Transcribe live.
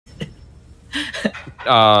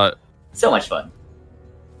So much fun.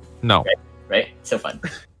 No. Right? So fun.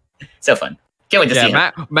 So fun. Can't wait to see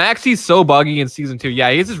him. Max, he's so buggy in season 2.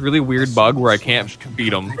 Yeah, he has this really weird bug where I can't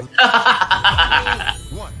beat him.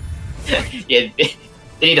 Yeah, they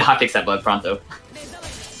need to hotfix that bug pronto.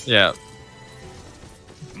 Yeah.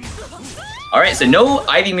 Alright, so no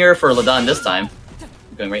Ivy Mirror for LaDon this time.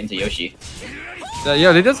 Going right into Yoshi.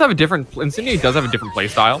 Yeah, they does have a different... Incendiate does have a different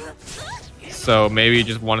playstyle. So maybe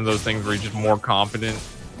just one of those things where he's just more confident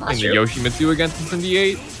in the Yoshimitsu against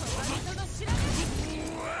Incendiate.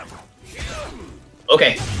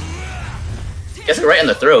 Okay. Guess we're right on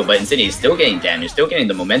the throw, but Incendiate's still getting damage, still getting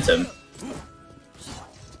the momentum.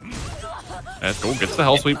 That's cool. Gets the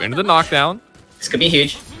hell sweep into the knockdown. This could be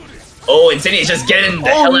huge. Oh, Incendiate's just getting the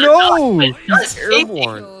hell out of the knock. He's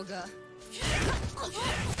airborne. Ooh,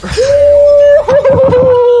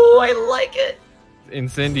 I like it.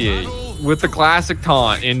 Incendiate with the classic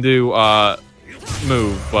taunt into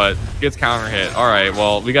move, but gets counter hit. All right,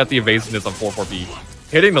 well, we got the evasiveness on 4-4-B.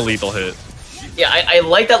 Hitting the lethal hit. Yeah, I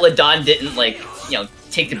like that LaDon didn't, like, you know,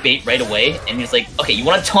 take the bait right away, and he's like, okay, you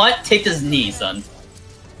want to taunt? Take this knee, son.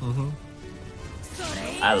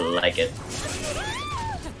 I like it.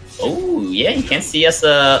 Oh, yeah, you can't see us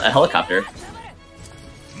a helicopter.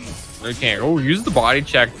 We can't. Oh, use the body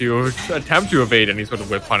check to attempt to evade any sort of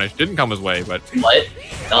whip punish. Didn't come his way, but... What?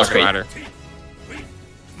 That was great. Matter.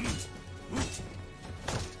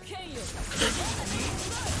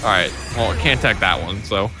 Alright, well, can't tech that one,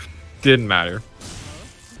 so... Didn't matter.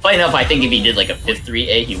 Funny enough, I think if he did like a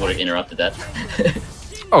 5-3A, he would have interrupted that.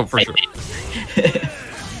 Oh, for sure.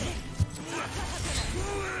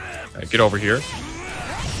 Right, get over here.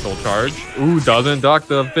 Full charge. Ooh, doesn't duck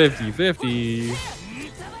the 50-50.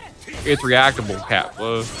 It's reactable, Cat.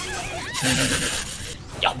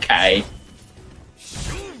 Okay.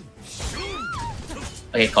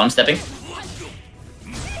 Okay, calm stepping.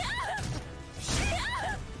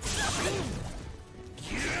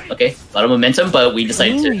 Okay, a lot of momentum, but we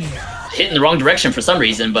decided to hit in the wrong direction for some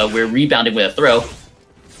reason, but we're rebounding with a throw.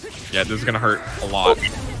 Yeah, this is gonna hurt a lot.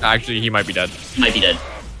 Actually, he might be dead. He might be dead.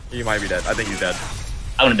 He might be dead. I think he's dead.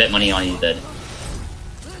 I want to bet money on he's dead.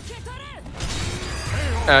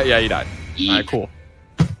 Yeah, he died. Alright, cool.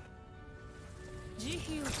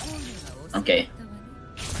 Okay.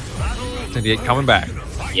 Incendiate coming back.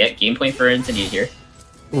 Yeah, game point for Incendiate here.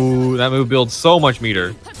 Ooh, that move builds so much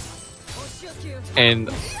meter. And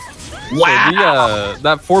wow, so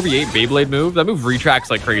that 4v8 Beyblade move, that move retracts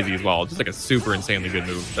like crazy as well. It's just like a super insanely good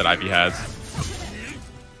move that Ivy has.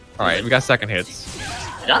 Alright, we got second hits.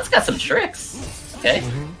 John's got some tricks. Okay.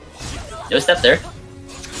 No step there.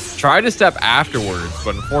 Try to step afterwards,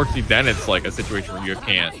 but unfortunately then it's like a situation where you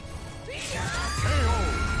can't.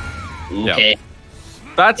 Okay. Yep.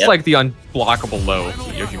 That's like the unblockable low that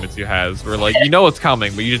Yoshimitsu has, where like you know it's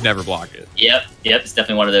coming, but you just never block it. Yep, it's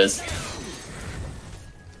definitely one of those.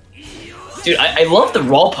 Dude, I love the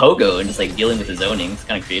raw pogo and just like dealing with the zoning. It's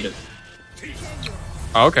kind of creative.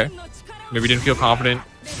 Oh, okay. Maybe didn't feel confident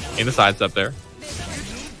in the sidestep there.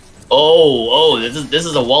 Oh, this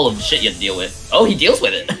is a wall of shit you have to deal with. Oh, he deals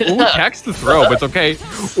with it. Ooh, checks the throw, but it's okay.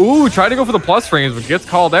 Ooh, try to go for the plus frames, but gets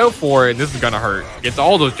called out for it, and this is gonna hurt. Gets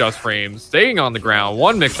all those just frames, staying on the ground,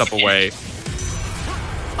 one mix-up away.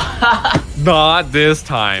 Not this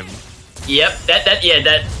time. Yep,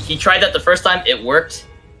 that he tried that the first time, it worked,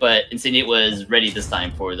 but Incendiate was ready this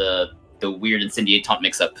time for the weird Incendiate taunt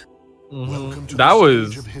mix-up. That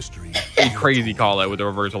was a crazy call out with the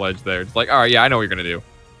reversal edge there. It's like, all right, yeah, I know what you're gonna do.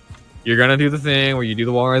 You're gonna do the thing where you do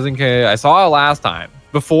the wall rising K. I saw it last time.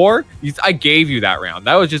 Before, I gave you that round.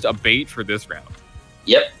 That was just a bait for this round.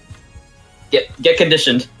 Yep. Get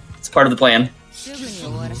conditioned. It's part of the plan.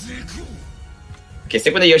 Okay,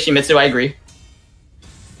 stick with the Yoshimitsu, I agree.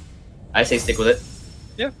 I say stick with it.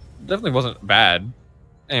 Yeah, definitely wasn't bad.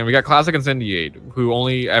 And we got Classic Incendiate, who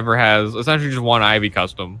only ever has essentially just one Ivy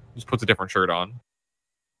custom. Just puts a different shirt on.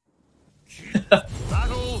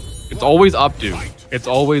 It's always updo. It's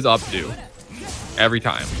always updo. Every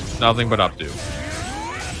time. Nothing but updo.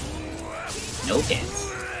 No pants.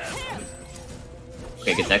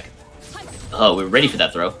 Okay, good tech. Oh, we're ready for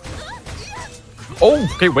that throw. Oh,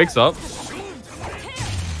 okay, wakes up.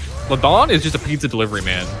 LaDon is just a pizza delivery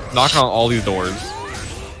man. Knocking on all these doors.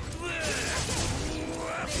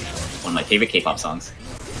 One of my favorite K-pop songs.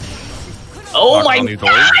 Oh my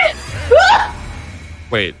god!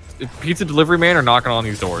 Wait, pizza delivery man or knocking on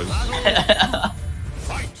these doors?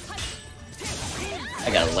 I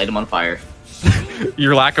gotta light him on fire.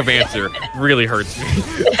 Your lack of answer really hurts me.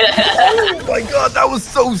 Oh my god, that was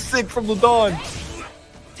so sick from LaDon.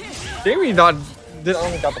 Maybe only got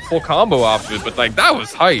the full combo off of it, but like that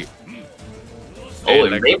was hype. Oh,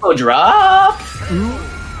 and rainbow drop.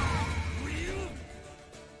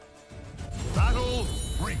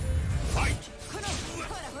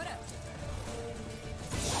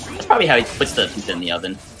 That's probably how he puts the pizza in the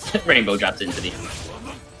oven. Rainbow drops into the.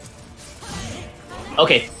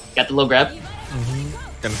 Okay, got the low grab.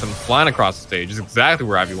 Getting some flying across the stage is exactly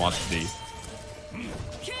where Ivy wants to be.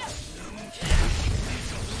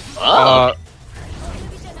 Oh.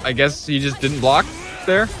 I guess he just didn't block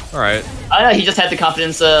there. All right. I know he just had the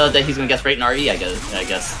confidence that he's gonna guess right in RE. I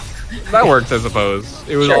guess. That works, I suppose.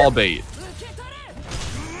 It was all bait.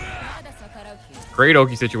 Great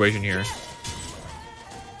Oki situation here.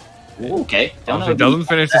 Ooh, okay. He doesn't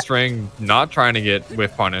finish the string, not trying to get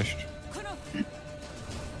whiff punished.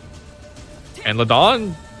 And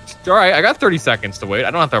LaDon, all right, I got 30 seconds to wait.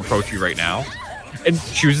 I don't have to approach you right now. And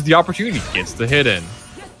chooses the opportunity, gets the hit in.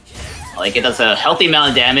 Like it does a healthy amount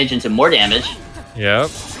of damage into more damage.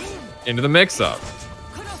 Yep. Into the mix-up.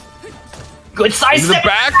 Good size. Into the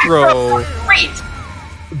back throw. Great.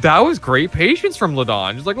 That was great patience from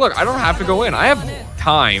LaDon. Just like, look, I don't have to go in. I have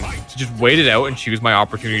time to just wait it out and choose my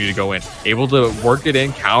opportunity to go in. Able to work it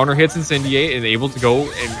in, counter hits Incendiate, and able to go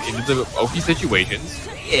into the Oki situations.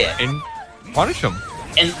 Yeah. And punish him.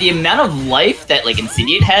 And the amount of life that like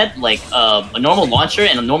Incendiate had, like a normal launcher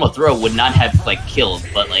and a normal throw would not have like killed,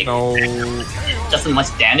 but like just as much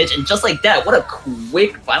damage, and just like that, what a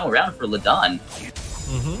quick final round for LaDon.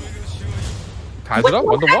 Ties it up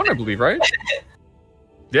 1-1, I believe, right?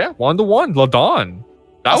 Yeah, 1-1. LaDon.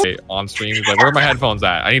 That was on stream. He's like, where are my headphones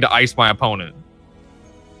at? I need to ice my opponent.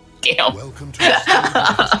 Damn. Welcome to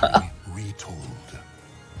the Retold.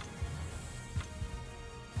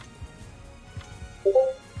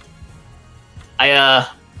 I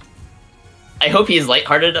hope he's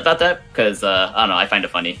lighthearted about that, because I don't know, I find it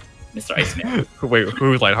funny, Mr. Iceman. Wait,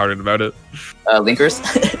 who's lighthearted about it? Linkers.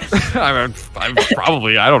 I'm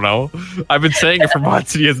probably, I don't know. I've been saying it for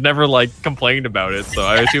months and he has never like complained about it, so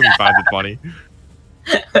I assume he finds it funny.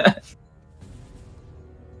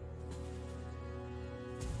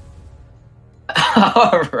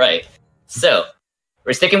 All right, so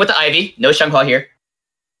we're sticking with the Ivy. No Xianghua here.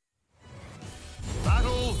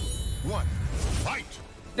 Battle 1. Fight.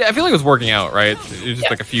 Yeah, I feel like it was working out, right? It was just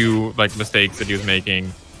like a few like mistakes that he was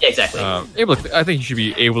making. Yeah, exactly. I think he should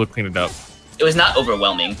be able to clean it up. It was not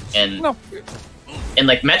overwhelming, and No. and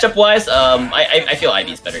like matchup wise, I feel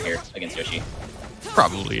Ivy's better here against Yoshi.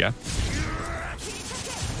 Probably, yeah.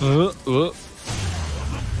 Ooh, goes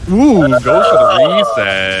for the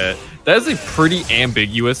reset. That is a pretty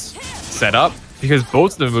ambiguous setup because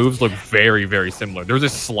both of the moves look very, very similar. There's a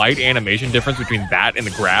slight animation difference between that and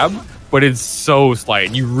the grab, but it's so slight,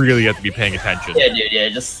 and you really have to be paying attention. Yeah, dude. Yeah,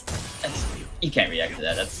 you can't react to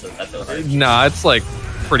that. That's so hard. Nah, it's like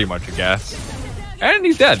pretty much a guess. And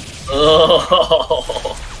he's dead.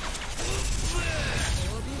 Oh.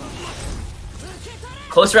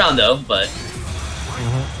 Close round though, but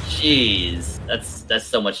jeez, that's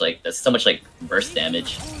so much like burst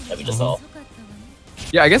damage that we just saw.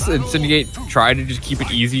 Yeah, I guess Incendiate tried to just keep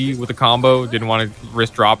it easy with the combo. Didn't want to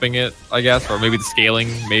risk dropping it, I guess, or maybe the scaling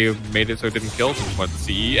may have made it so it didn't kill. So just went to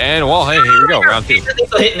CE, and well, hey, here we go, round 2.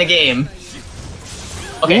 Still hitting the game.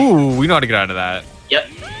 Okay. Ooh, we know how to get out of that. Yep.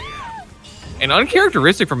 And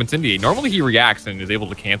uncharacteristic from Incendiate. Normally he reacts and is able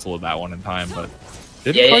to cancel that one in time, but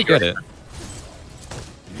didn't quite get it.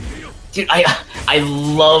 Dude, I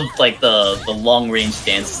love like the long range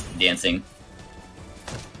dancing.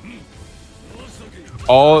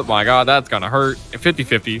 Oh my god, that's gonna hurt.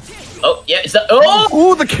 50-50. Oh yeah, is that?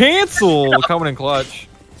 Oh, Ooh, the cancel coming in clutch.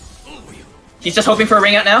 He's just hoping for a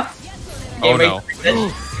ring out now. Oh no.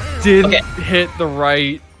 Didn't hit the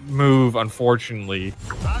right move, unfortunately.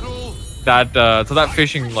 That so that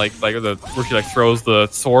fishing like the where she like throws the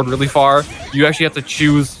sword really far, you actually have to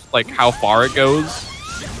choose like how far it goes.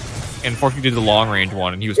 And unfortunately did the long range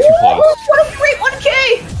one and he was too close. What a great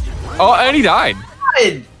 1K! Oh, and he died.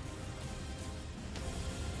 God.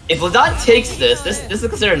 If LaDon takes this is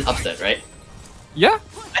considered an upset, right? Yeah.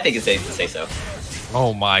 I think it's safe to say so.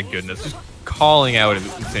 Oh my goodness. Just calling out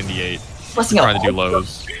Incendiate. Busting out Trying to do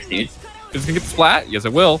lows. Dude. Is it gonna get the splat? Yes,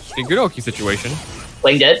 it will. A good Oki situation.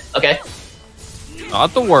 Playing dead? Okay.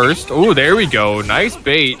 Not the worst. Oh, there we go. Nice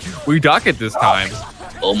bait. We duck it this time.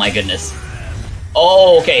 Oh my goodness.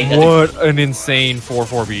 Oh, okay. What an insane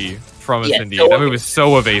 4-4B from Incendiate. That move is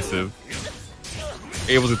so evasive.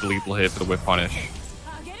 Able to delete the hit for the whip punish.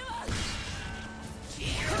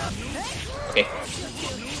 Okay.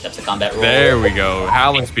 That's a combat roll. There we go.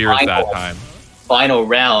 Howling Spirits that time. Final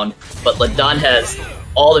round, but LaDon has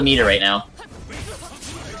all the meter right now.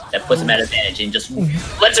 That puts him at advantage and just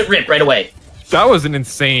lets it rip right away. That was an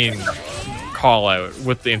insane call out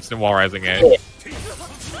with the instant wall rising A.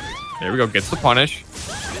 There we go. Gets the punish.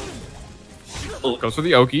 Ooh. Goes for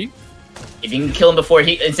the Oki. If you can kill him before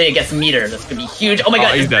Incendiate gets meter, that's gonna be huge. Oh my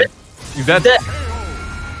god, he's dead. He's dead.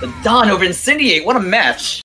 LaDon over Incendiate. What a match.